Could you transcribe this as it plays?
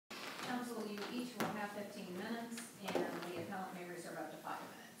have 15 minutes, and the appellant may reserve up to 5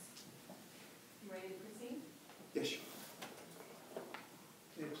 minutes. You ready to proceed? Yes, Your Honor.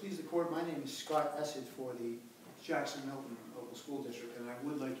 May it please the court, my name is Scott Essig for the Jackson Milton Local School District, and I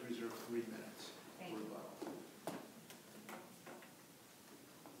would like to reserve 3 minutes for rebuttal.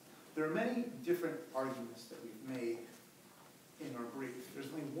 There are many different arguments that we've made in our brief. There's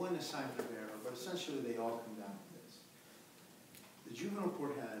only one assignment of error, but essentially they all come down to this. The juvenile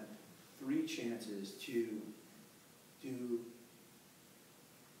court had 3 chances to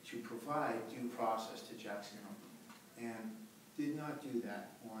provide due process to Jackson Milton, and did not do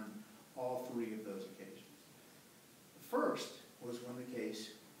that on all 3 of those occasions. The first was when the case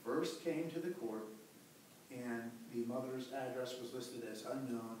first came to the court and the mother's address was listed as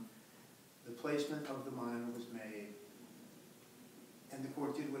unknown, the placement of the minor was made, and the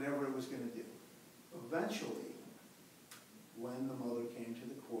court did whatever it was going to do. Eventually, when the mother came to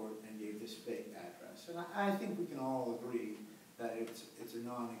the court and gave this fake address, and I think we can all agree that it's a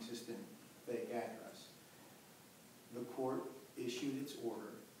non-existent fake address, the court issued its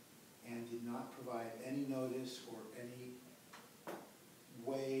order and did not provide any notice or any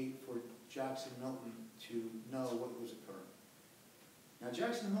way for Jackson Milton to know what was occurring. Now,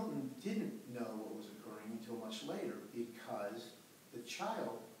 Jackson Milton didn't know what was occurring until much later because the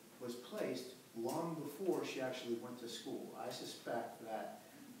child was placed long before she actually went to school. I suspect that,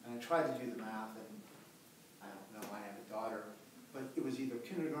 and I tried to do the math, and I don't know, I have a daughter, but it was either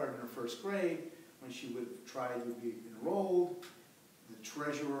kindergarten or first grade when she would try to be enrolled. The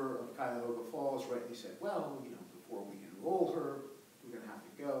treasurer of Cuyahoga Falls rightly said, well, you know, before we enroll her, we're going to have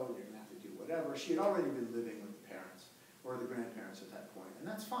to go, you're going to have to do whatever. She had already been living with the parents or the grandparents at that point, and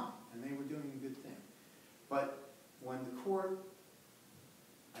that's fine, and they were doing a good thing. But when the court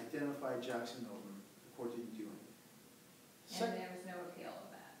identified Jackson Milton, the court didn't do anything. And there was no appeal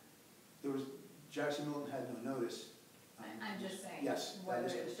of that? There was, Jackson Milton had no notice. I'm just saying, yes, whether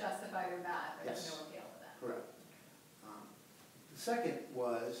it was justified or not, there was yes, no appeal of that. Correct. The second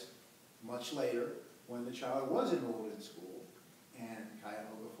was much later when the child was enrolled in school and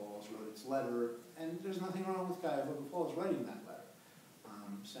Cuyahoga Falls wrote its letter, and there's nothing wrong with Cuyahoga Falls writing that letter,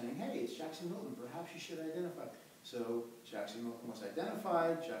 saying, hey, it's Jackson Milton, perhaps you should identify. So Jackson Milton was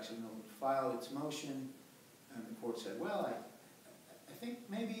identified, Jackson Milton filed its motion, and the court said, well, I think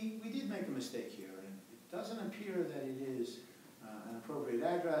maybe we did make a mistake here, and it doesn't appear that it is an appropriate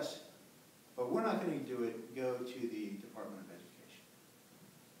address, but we're not going to do it, go to the Department of Education.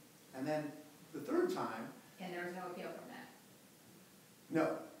 And then the third time... And there was no appeal from that?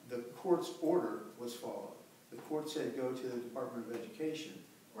 No, the court's order was followed. The court said go to the Department of Education.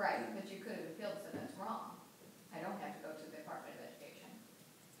 Right, but you could have appealed, so that's wrong. I don't have to go to the Department of Education.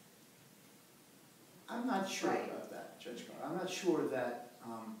 I'm not sure about that, Judge Carr. I'm not sure that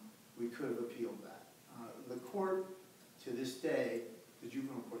we could have appealed that. The court, to this day, the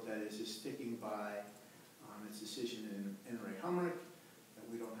juvenile court that is sticking by its decision in A.R.K.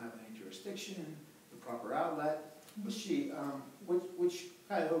 that we don't have any jurisdiction, the proper outlet, which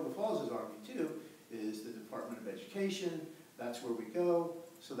Cuyahoga Falls has argued too, is the Department of Education. That's where we go,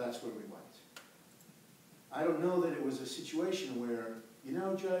 so that's where we went. I don't know that it was a situation where, you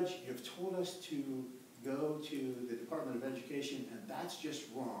know, Judge, you've told us to go to the Department of Education, and that's just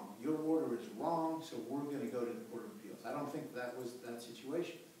wrong. Your order is wrong, so we're going to go to the Court of Appeals. I don't think that was that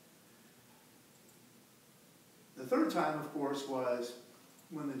situation. The third time, of course, was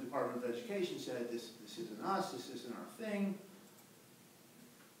when the Department of Education said, this isn't us, this isn't our thing.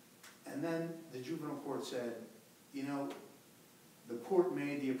 And then the juvenile court said, you know, the court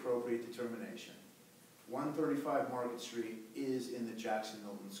made the appropriate determination. 135 Market Street is in the Jackson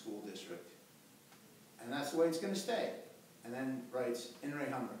Milton School District. And that's the way it's going to stay. And then writes, in re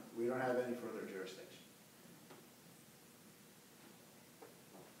Hummer, we don't have any further jurisdiction.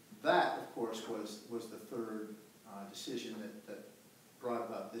 That, of course, was the third decision that brought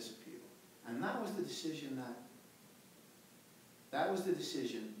about this appeal. And that was the decision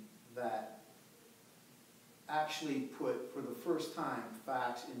that actually put, for the first time,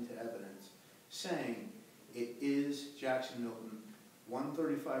 facts into evidence, saying it is Jackson Milton,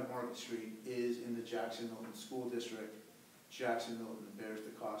 135 Market Street is in the Jackson Milton School District. Jackson Milton bears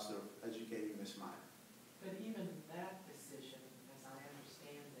the cost of educating this minor. But even that decision, as I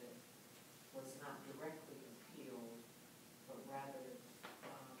understand it, was not directly appealed, but rather,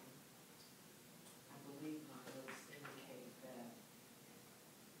 I believe my notes indicate that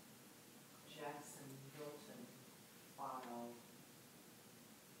Jackson Milton filed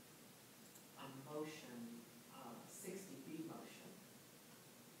a motion, 60B motion.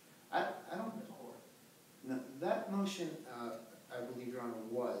 I don't The court. know. That motion, I believe, Your Honor,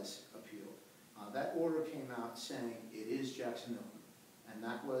 was appealed. That order came out saying it is Jackson Milton, and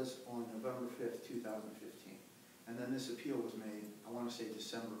that was on November 5th, 2015. And then this appeal was made, I want to say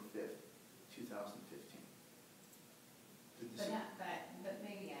December 5th, 2015. But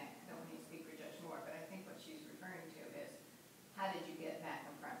maybe I don't want to speak for Judge Moore, but I think what she's referring to is, how did you get back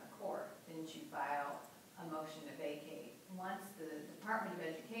in front of the court? Didn't you file a motion to vacate? Once the Department of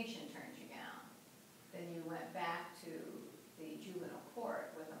Education turned you down, then you went back to the juvenile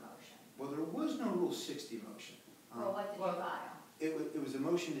court with a motion. Well, there was no Rule 60 motion. Well, what did you file? It was a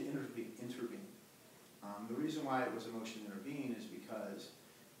motion to intervene. The reason why it was a motion to intervene is because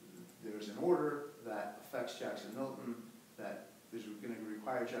there's an order that affects Jackson Milton, that is going to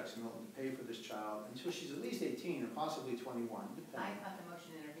require Jackson Milton to pay for this child until she's at least 18 and possibly 21, depending. I thought the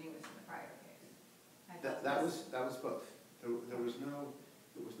motion to intervene was in the prior case. That was both. There was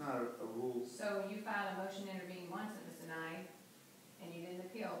not a rule. So you filed a motion to intervene once, it was denied, and you didn't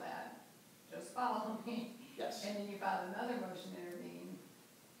appeal that. Just follow me. Yes. And then you filed another motion to intervene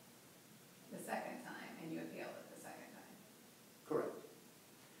the second time, and you appealed it the second time. Correct.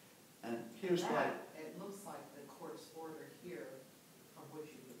 And here's why. It looks like the court's order here, from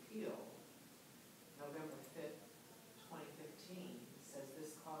which you appealed, November 5th, 2015, says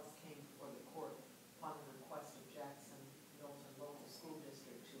this cause came before the court upon the request of Jackson Milton Local School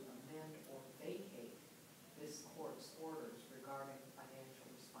District to amend or vacate this court's orders regarding financial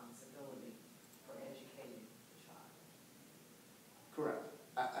responsibility for educating the child. Correct.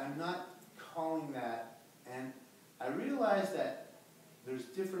 I'm not calling that, and I realize that there's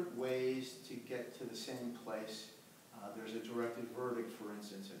different ways to get to the same place. There's a directed verdict, for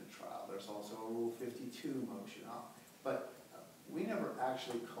instance, in a trial. There's also a Rule 52 motion. But we never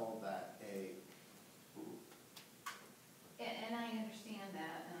actually called that a rule. And I understand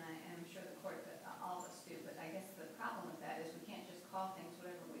that, and I'm sure the court, all of us do, but I guess the problem with that is we can't just call things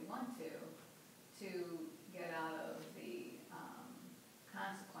whatever we want to get out of the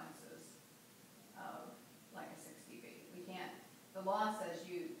consequences of like a 60B. We can't, the law says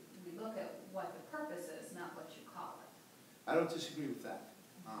we look at what the purpose is, not what you call it. I don't disagree with that.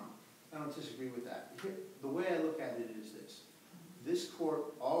 I don't disagree with that. The way I look at it is this. This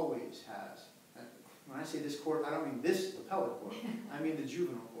court always has, and when I say this court, I don't mean this appellate court, I mean the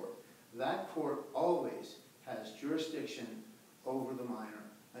juvenile court. That court always has jurisdiction over the minor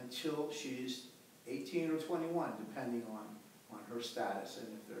until she's 18 or 21, depending on her status and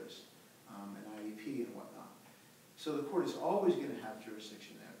if there's an IEP and whatnot. So the court is always going to have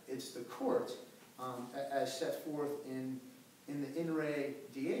jurisdiction there. It's the court, as set forth in the In Re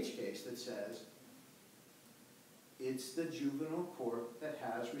DH case, that says it's the juvenile court that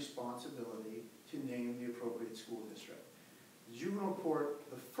has responsibility to name the appropriate school district. The juvenile court,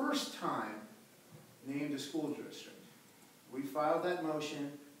 the first time, named a school district. We filed that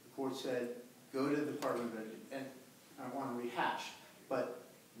motion. The court said, go to the Department of Education. And I don't want to rehash, but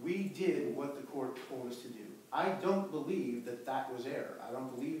we did what the court told us to do. I don't believe that that was error. I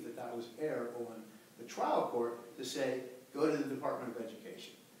don't believe that that was error on the trial court to say, go to the Department of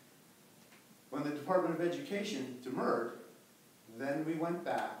Education. When the Department of Education demurred, then we went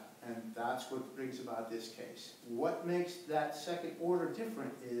back, and that's what brings about this case. What makes that second order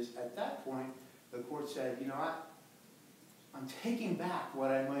different is, at that point, the court said, you know what, I'm taking back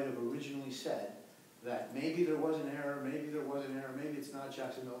what I might have originally said, that maybe there was an error, maybe there was an error, maybe it's not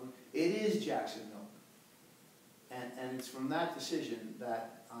Jackson Milton. It is Jackson Milton. And it's from that decision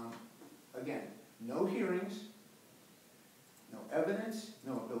that, again, no hearings, no evidence,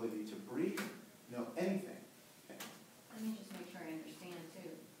 no ability to brief, no anything. Okay. Let me just make sure I understand too.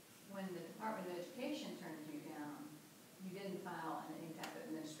 When the Department of Education turned you down, you didn't file any type of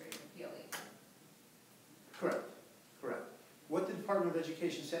administrative appeal either. Correct, correct. What the Department of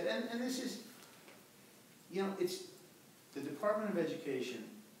Education said, and this is, you know, it's, the Department of Education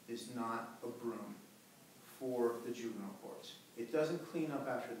is not a broom for the juvenile courts. It doesn't clean up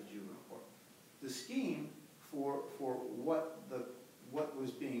after the juvenile court. The scheme for what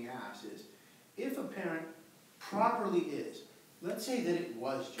was being asked is, if a parent properly is, let's say that it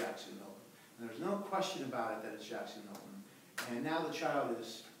was Jackson Milton, and there's no question about it that it's Jackson Milton, and now the child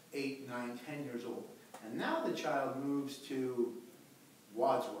is 8, 9, 10 years old, and now the child moves to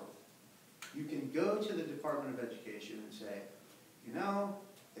Wadsworth. You can go to the Department of Education and say, you know,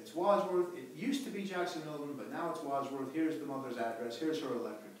 it's Wadsworth, it used to be Jackson Milton, but now it's Wadsworth, here's the mother's address, here's her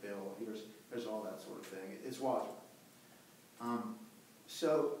electric bill, here's all that sort of thing, it's Wadsworth.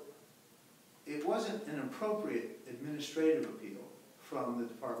 So it wasn't an appropriate administrative appeal from the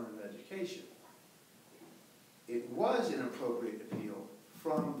Department of Education. It was an appropriate appeal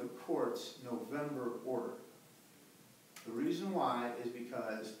from the court's November order. The reason why is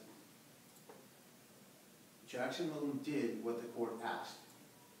because Jackson Milton did what the court asked.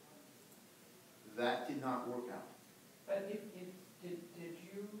 That did not work out. But did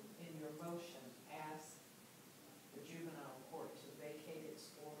you, in your motion, ask the juvenile court to vacate its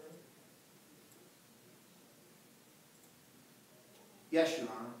order? Yes, Your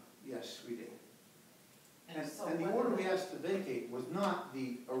Honor, yes, we did. And the order we asked to vacate was not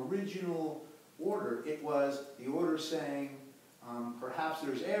the original order. It was the order saying, perhaps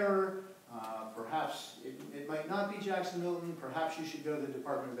there's error, perhaps it might not be Jackson Milton, perhaps you should go to the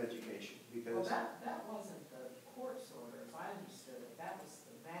Department of Education, because... Well, that wasn't the court's order, as I understood it. That was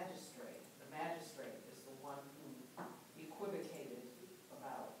the magistrate. The magistrate is the one who equivocated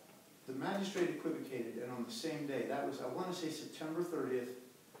about... The magistrate equivocated, and on the same day, that was, I want to say September 30th,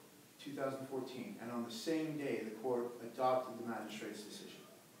 2014, and on the same day, the court adopted the magistrate's decision.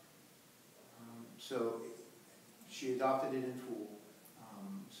 So she adopted it in full.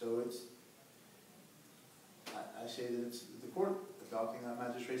 So it's, I say that it's the court adopting that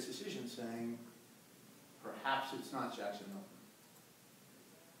magistrate's decision, saying perhaps it's not Jackson Milton.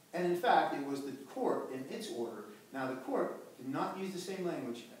 And in fact, it was the court in its order. Now the court did not use the same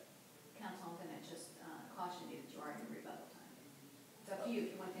language. Counsel, I'm going to just caution you that you are in your rebuttal time. It's up to you.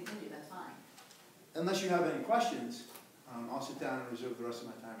 If you want to continue, that's fine. Unless you have any questions, I'll sit down and reserve the rest of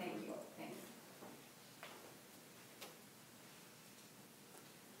my time for Thank you. rebuttal. Thank you.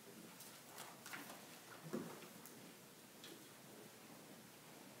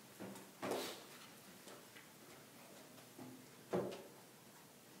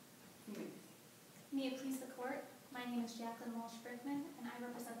 May it please the court, my name is Jacqueline Walsh-Brickman, and I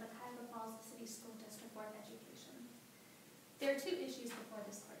represent the Cuyahoga Falls City School District Board of Education. There are two issues before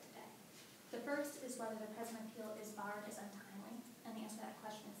this court today. The first is whether the present appeal is barred as untimely, and the answer to that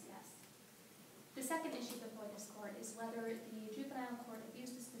question is yes. The second issue before this court is whether the juvenile court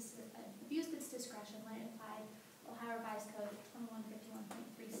abused its discretion when it applied Ohio Revised Code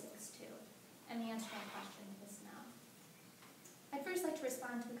 2151.362, and the answer to that question is no. I'd first like to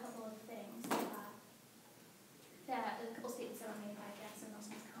respond to a couple of things. A couple statements that were made by Jackson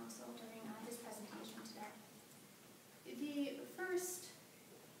Milton's counsel during his presentation today. The first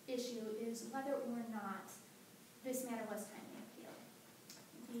issue is whether or not this matter was timely appealed.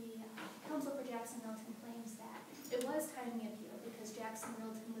 The counsel for Jackson Milton claims that it was timely appealed because Jackson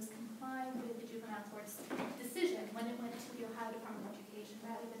Milton was complying with the juvenile court's decision when it went to the Ohio Department of Education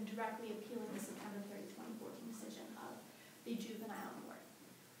rather than directly appealing the September 30, 2014 decision of the juvenile court.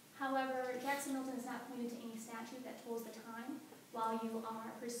 However, Jackson Milton has not pointed to any statute that tolls the time while you are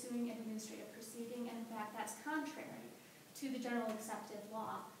pursuing an administrative proceeding, and in fact that's contrary to the general accepted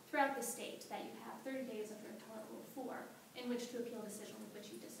law throughout the state that you have 30 days under Appellate Rule 4 in which to appeal a decision with which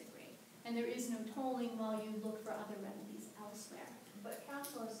you disagree. And there is no tolling while you look for other remedies elsewhere. But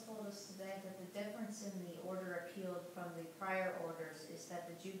counsel has told us today that the difference in the order appealed from the prior orders is that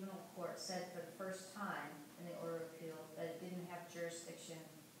the juvenile court said for the first time in the order of appeal that it didn't have jurisdiction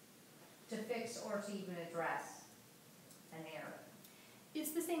to fix or to even address an error.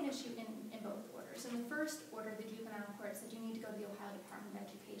 It's the same issue in both orders. In the first order, the juvenile court said you need to go to the Ohio Department of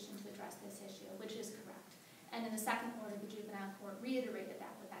Education to address this issue, which is correct. And in the second order, the juvenile court reiterated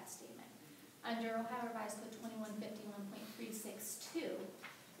that with that statement. Under Ohio Revised Code 2151.362,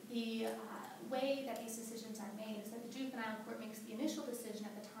 the way that these decisions are made is that the juvenile court makes the initial decision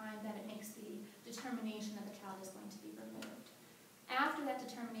at the time that it makes the determination that the child is going to be removed. After that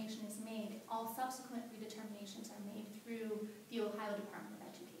determination is made, all subsequent redeterminations are made through the Ohio Department of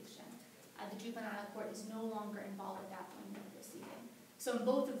Education. The juvenile court is no longer involved at that point in the proceeding. So in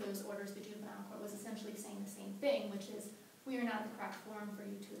both of those orders, the juvenile court was essentially saying the same thing, which is, we are not the correct forum for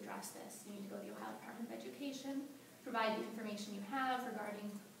you to address this. You need to go to the Ohio Department of Education, provide the information you have regarding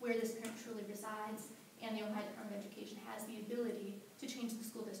where this parent truly resides, and the Ohio Department of Education has the ability to change the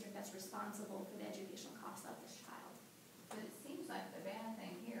school district that's responsible for the educational costs of this child. But it seems like the bad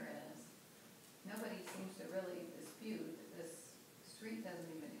thing here is nobody seems to really dispute that this street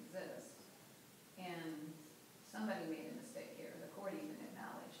doesn't even exist. And somebody made a mistake here. The court even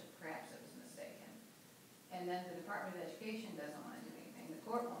acknowledged that perhaps it was mistaken. And then the Department of Education doesn't want to do anything. The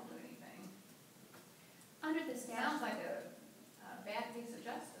court won't do anything. Under the statute, Sounds like a bad piece of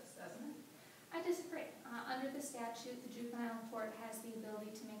justice, doesn't it? I disagree. Under the statute, the juvenile court has the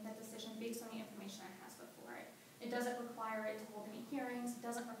ability to make that decision based on the information it has before it. It doesn't require it to hold any hearings. It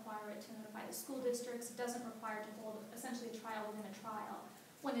doesn't require it to notify the school districts. It doesn't require it to hold essentially a trial within a trial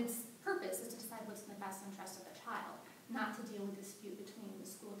when its purpose is to decide what's in the best interest of the child, not to deal with dispute between the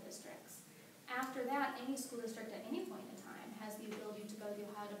school districts. After that, any school district at any point in time has the ability to go to the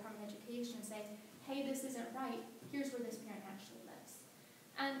Ohio Department of Education and say, hey, this isn't right. Here's where this parent actually lives.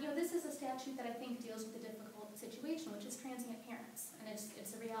 And, this is a statute that I think deals with a difficult situation, which is transient parents. And it's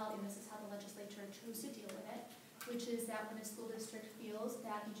a reality, and this is how the legislature chose to deal with it, which is that when a school district feels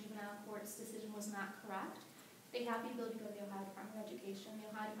that the juvenile court's decision was not correct, they have the ability to go to the Ohio Department of Education. The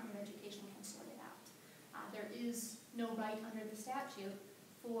Ohio Department of Education can sort it out. There is no right under the statute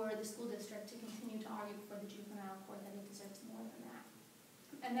for the school district to continue to argue before the juvenile court that it deserves more than that.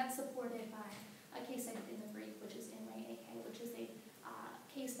 And that's supported by a case cited in the brief, which is in A.R.K, which is a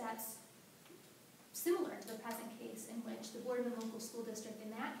case that's similar to the present case in which the board of the local school district in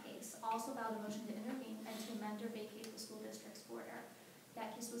that case also filed a motion to intervene and to amend or vacate the school district's order.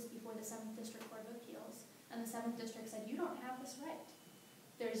 That case was before the 7th District Court of Appeals, and the 7th District said, you don't have this right.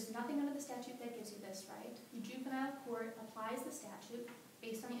 There's nothing under the statute that gives you this right. The juvenile court applies the statute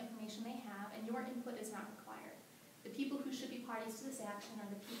based on the information they have, and your input is not required. The people who should be parties to this action are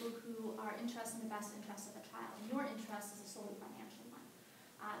the people who are interested in the best interests of the child, and your interest is a solely financial one.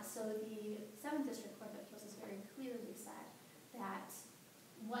 So the 7th District Court of Appeals has very clearly said that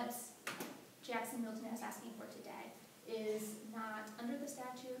what Jackson Milton is asking for today is not under the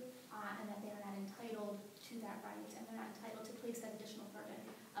statute, and that they are not entitled to that right, and they're not entitled to place that additional burden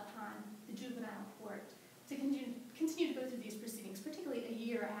upon the juvenile court to continue to go through these proceedings, particularly a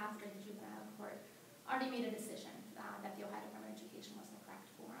year after the juvenile court already made a decision that the Ohio Department of Education wasn't the correct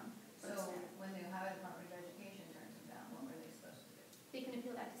forum for this So matter. when the Ohio Department of Education turns them down, what were they supposed to do? They can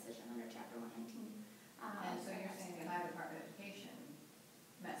appeal that decision under Chapter 119. And so you're saying the Ohio Department of Education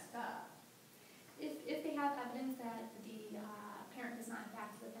messed up? If they have evidence that the parent does not in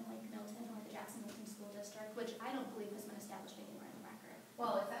fact live in Lake Milton or the Jackson Milton School District, which I don't believe has been established anywhere in the record.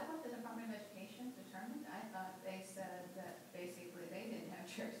 Well, is that what the Department of Education determined? I thought they said that basically they didn't have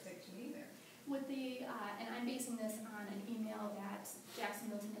jurisdiction either. With the, and I'm basing this on an email that Jackson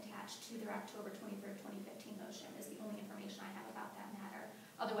Milton attached to their October 23rd, 2015 motion, is the only information I have about that matter.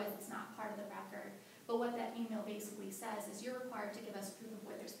 Otherwise, it's not part of the record. But what that email basically says is you're required to give us proof of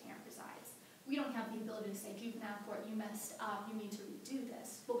where this parent resides. We don't have the ability to say, juvenile court, you messed up, you need to redo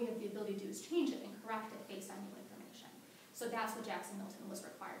this. What we have the ability to do is change it and correct it based on new information. So that's what Jackson Milton was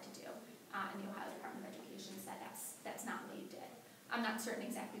required to do. And the Ohio Department of Education said that's not what you did. I'm not certain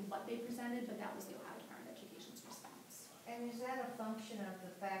exactly what they presented, but that was the Ohio Department of Education's response. And is that a function of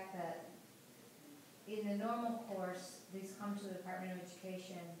the fact that in the normal course, these come to the Department of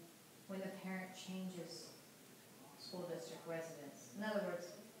Education when the parent changes school district residence? In other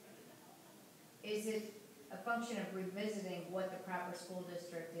words, is it a function of revisiting what the proper school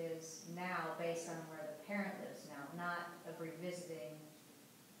district is now based on where the parent lives now, not of revisiting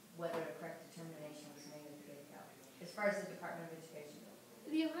whether a correct determination was made at the get-go, as far as the Department of Education goes?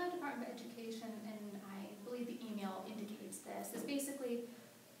 The Ohio Department of Education, and I believe the email indicates this, is basically,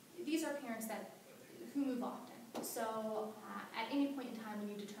 these are parents who move often. So at any point in time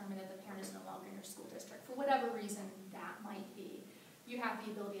when you determine that the parent is no longer in your school district, for whatever reason that might be, you have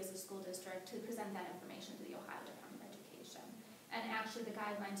the ability as a school district to present that information to the Ohio Department of Education. And actually the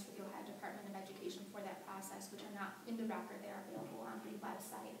guidelines for the Ohio Department of Education for that process, which are not in the record, they are available on the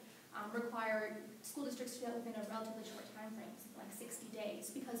website, require school districts to do it within a relatively short time frame, like 60 days,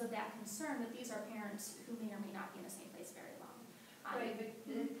 because of that concern that these are parents who may or may not be in the same place very long. Right, but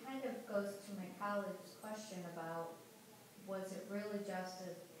it kind of goes to my colleague's question about, was it really just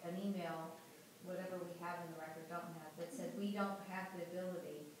an email, whatever we have in the record, don't have, that said we don't have the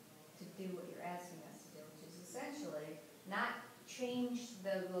ability to do what you're asking us to do, which is essentially not change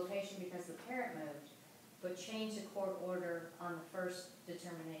the location because the parent moved, but change the court order on the first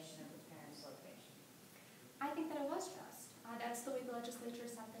determination of the parent's location? I think that it was just. That's the way the legislature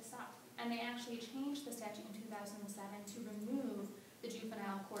set this up. And they actually changed the statute in 2007 to remove the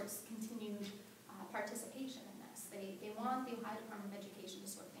juvenile court's continued participation in this. They want the Ohio Department of Education to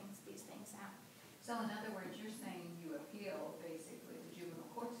sort these things out. So in other words, you're saying you appeal basically the juvenile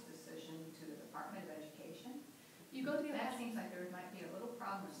court's decision to the Department of Education? You go to the That seems like there might be a little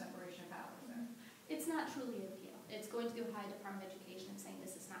problem with separation of powers there. It's not truly an appeal. It's going to the Ohio Department of Education and saying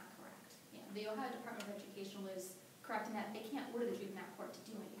this is not correct. The Ohio Department of Education was correct in that they can't order the juvenile court to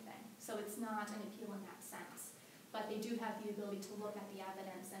do anything. So it's not an appeal in that sense. But they do have the ability to look at the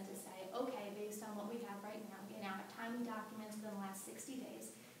evidence and to say, okay, based on what we have right now, we now have timely documents within the last 60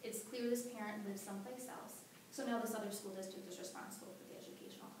 days. It's clear this parent lives someplace else. So now this other school district is responsible for the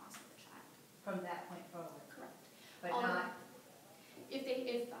educational costs of the child. From that point forward? Correct. But Although, not...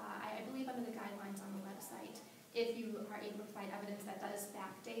 I believe under the guidelines on the website, if you are able to provide evidence that does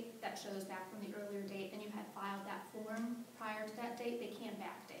backdate, that shows back from the earlier date, and you had filed that form prior to that date, they can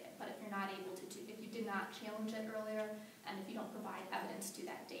backdate it. But if you're not able to if you did not challenge it earlier, and if you don't provide evidence to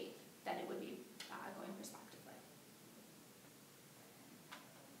that date, then it would be going prospectively.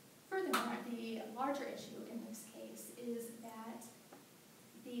 larger issue in this case is that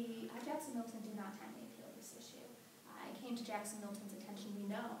the Jackson Milton did not timely appeal this issue. It came to Jackson Milton's attention, we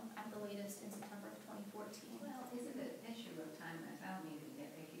know, at the latest in September of 2014. Well, is it an issue of timeliness? I don't mean to be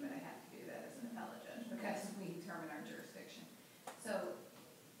nitpicky, but I have to do that as an appellate judge because we determine our jurisdiction. So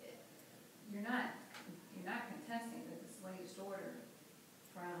you're not contesting that this latest order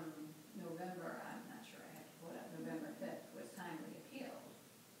from November, I'm not sure I have to pull it up, November 5th was timely appealed.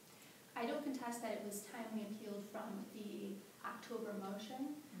 I don't contest that it was timely appealed from the October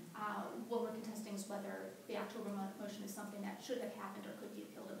motion. What we're contesting is whether the October motion is something that should have happened or could be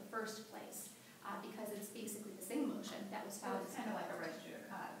appealed in the first place, because it's basically the same motion that was So filed. it's kind of like a res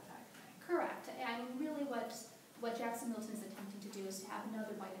judicata type thing. Correct, and really what Jackson Milton is attempting to do is to have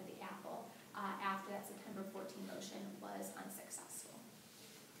another bite at the apple after that September 14 motion was unsuccessful.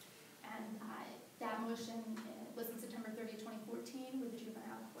 And that motion was in September 30, 2014, where the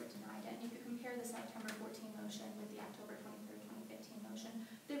juvenile court denied it. And you could compare the September 14 motion with the October 23, 2015 motion.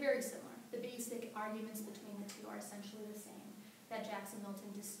 They're very similar. The basic arguments between the two are essentially the same, that Jackson Milton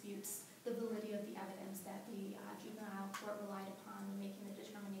disputes the validity of the evidence that the juvenile court relied upon in making the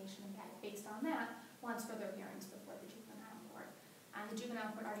determination, and that based on that, wants further hearings before the juvenile court. And the juvenile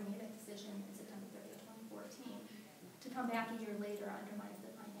court already made a decision in September 30, 2014. To come back a year later undermines the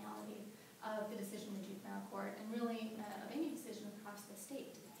finality of the decision in the juvenile court, and really of any decision across the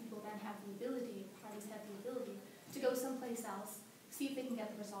state. People then have the ability, parties have the ability, to go someplace else, see if they can get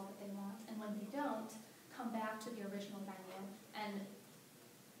the result that they want, and when they don't, come back to the original venue and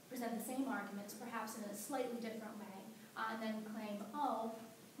present the same arguments, perhaps in a slightly different way, and then claim, oh,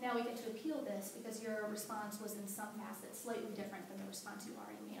 now we get to appeal this because your response was in some facet slightly different than the response you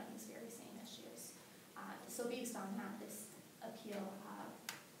already made on these very same issues. So based on that, this appeal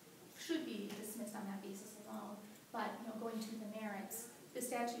should be dismissed on that basis alone. But going to the merits, the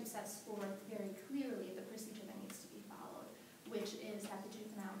statute sets forth very clearly the procedure that needs to be followed, which is that the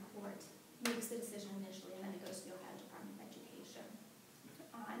juvenile court makes the decision initially, and then it goes to the Ohio Department of Education.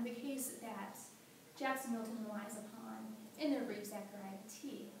 In the case that Jackson Milton relies upon in their brief, Zachariah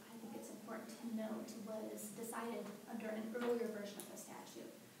T., I think it's important to note, was decided under an earlier version of the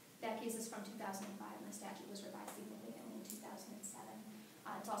statute. That case is from 2005, and the statute was revised significantly in 2007.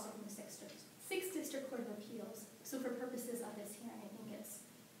 It's also from the 6th District Court of Appeals. So for purposes of this hearing, I think it's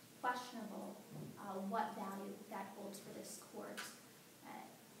questionable what value that holds for this court.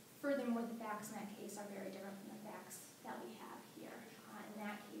 Furthermore, the facts in that case are very different from the facts that we have here. In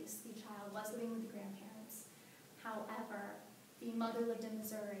that case, the child was living with the grandparents. However, the mother lived in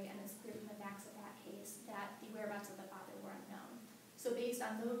Missouri, and it's clear from the facts of that case that the whereabouts of the father were unknown. So based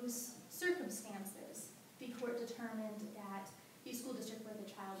on those circumstances, the court determined that the school district where the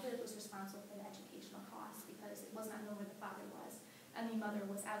child lived was responsible for the educational costs because it was not known where the father was, and the mother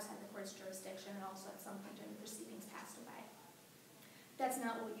was outside the court's jurisdiction and also at some point during the proceedings passed away. That's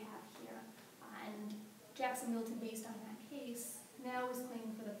not what we have here. And Jackson Milton, based on that case, now is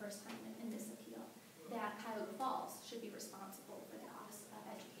claiming for the first time in this appeal that Cuyahoga Falls should be responsible for the cost of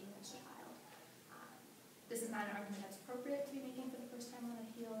educating this child. This is not an argument that's appropriate to be making for the first time on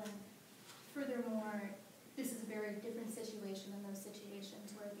appeal, and furthermore, this is a very different situation than those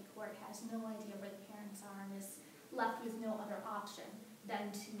situations where the court has no idea where the parents are and is left with no other option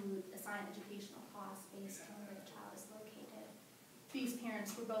than to assign educational costs based on where the child is located. These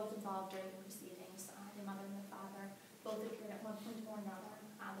parents were both involved during the proceedings, the mother and the father. Both appeared at one point or another.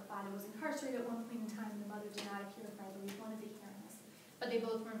 The father was incarcerated at one point in time, and the mother did not appear for, I believe, one of the hearings. But they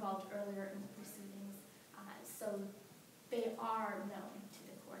both were involved earlier in the proceedings. So they are known to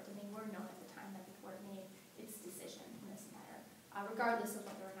the court, and they were known at the time that the court made its decision in this matter, regardless of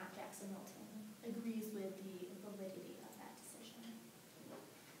whether or not Jackson Milton agrees with the validity of that decision.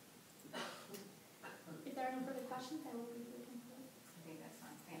 If there are no further questions, I will briefly conclude. I think that's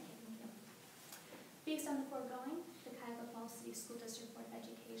fine. Thank you. Thank you. Based on the foregoing, the Cuyahoga Falls City School District Board of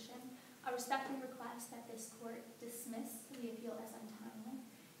Education, I respectfully request that this court dismiss the appeal as untimely.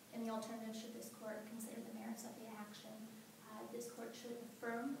 In the alternative, should this court consider the merits of the action, this court should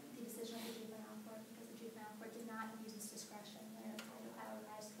affirm the decision of the juvenile court because the juvenile court did not use its discretion when it applied Ohio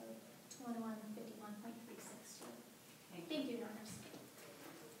Revised Code 2151.362. Thank you, Your Honors.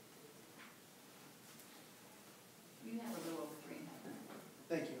 You have a little over 3.5 minutes.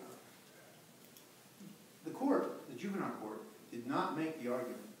 Thank you. The court, the juvenile court, did not make the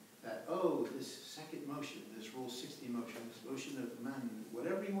argument that, oh, this second motion, this Rule 60 motion, this motion of amendment,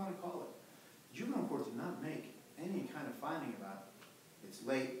 whatever you want to call it, the juvenile court did not make any kind of finding about it. It's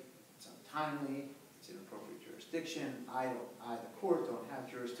late, it's untimely, it's in appropriate jurisdiction, the court don't have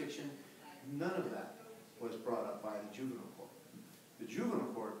jurisdiction. None of that was brought up by the juvenile court. The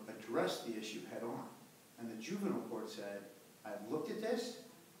juvenile court addressed addressed the issue head on. And the juvenile court said, I've looked at this,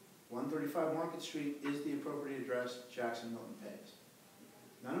 135 Market Street is the appropriate address, Jackson Milton pays.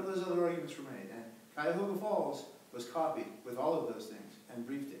 None of those other arguments were made, and Cuyahoga Falls was copied with all of those things and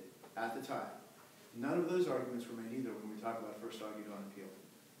briefed it at the time. None of those arguments were made either when we talk about first argued on appeal.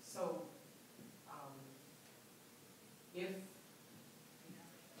 So, if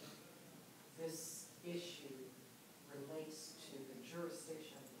this issue relates to the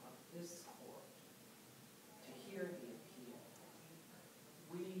jurisdiction of this court to hear the appeal,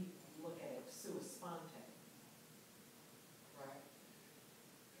 we look at it sua sponte, right?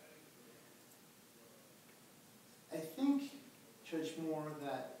 I think, Judge Moore,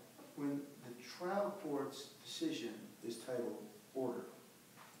 that when the trial court's decision is titled order,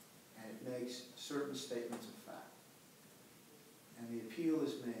 and it makes certain statements of fact, and the appeal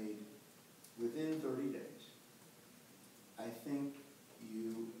is made within 30 days, I think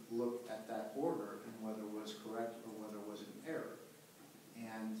you look at that order and whether it was correct or whether it was an error.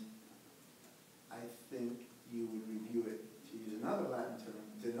 And I think you would review it, to use another Latin term,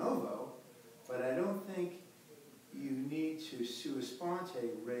 de novo, but I don't think you need to sua sponte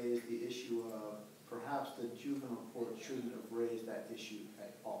raise the issue of perhaps the juvenile court shouldn't have raised that issue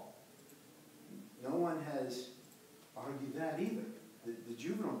at all. No one has argued that either. The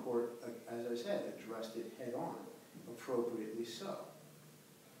juvenile court, as I said, addressed it head on, appropriately so.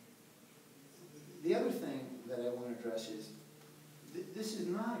 The other thing that I want to address is, this is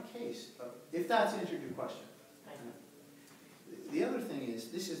not a case of, if that's answered your question. The other thing is,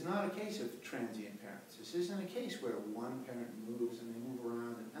 this is not a case of transient parents. This isn't a case where one parent moves and they move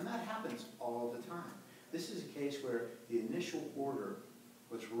around, and that happens all the time. This is a case where the initial order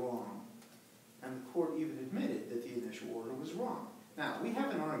was wrong, and the court even admitted that the initial order was wrong. Now, we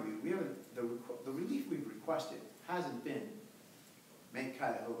haven't argued, the relief we've requested hasn't been make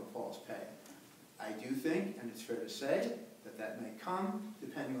Cuyahoga Falls pay. I do think, and it's fair to say, that that may come,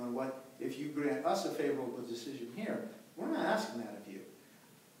 depending on what, if you grant us a favorable decision here, we're not asking that of you.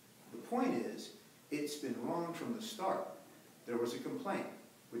 The point is, it's been wrong from the start. There was a complaint,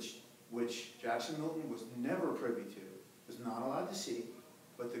 which Jackson Milton was never privy to, was not allowed to see,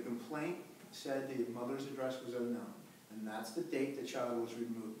 but the complaint said the mother's address was unknown, and that's the date the child was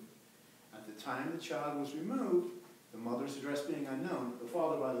removed. At the time the child was removed, the mother's address being unknown, the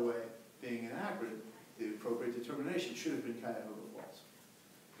father, by the way, being inaccurate, the appropriate determination should have been Cuyahoga Falls.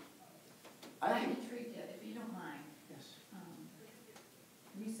 I'm intrigued, if you don't mind. Yes.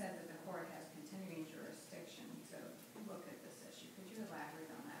 You said that the court has continuing jurisdiction to look at this issue. Could you elaborate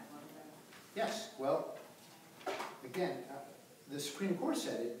on that a little bit? Yes, well, again, the Supreme Court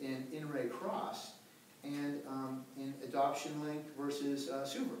said it in A.R.K. and in Adoption Link versus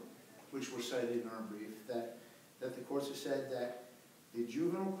Suber, which were cited in our brief, that the courts have said that the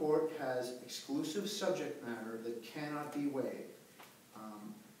juvenile court has exclusive subject matter that cannot be waived.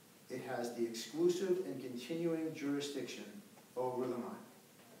 It has the exclusive and continuing jurisdiction over the minor.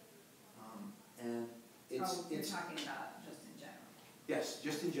 And You're talking about just in general. yes,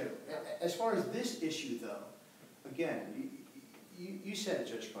 just in general. As far as this issue, though, again, you said it,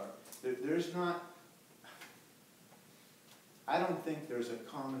 Judge Clark. There's not. I don't think there's a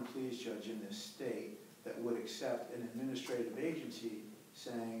common pleas judge in this state that would accept an administrative agency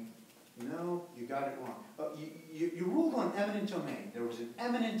saying, no, you got it wrong. You ruled on eminent domain. There was an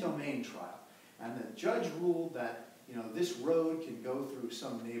eminent domain trial, and the judge ruled that this road can go through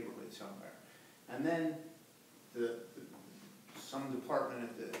some neighborhood somewhere, and then some department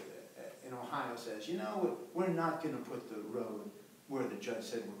in Ohio says, we're not going to put the road where the judge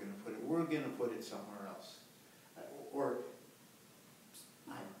said we're going to put it. We're going to put it somewhere else,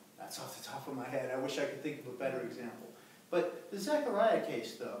 that's off the top of my head. I wish I could think of a better example. But the Zechariah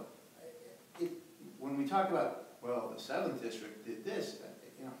case, though, when we talk about, well, the 7th District did this,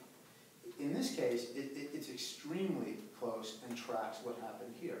 in this case, it's extremely close and tracks what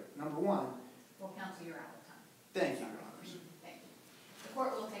happened here. Number one. Well, counsel, you're out of time. Thank you, Your Honors.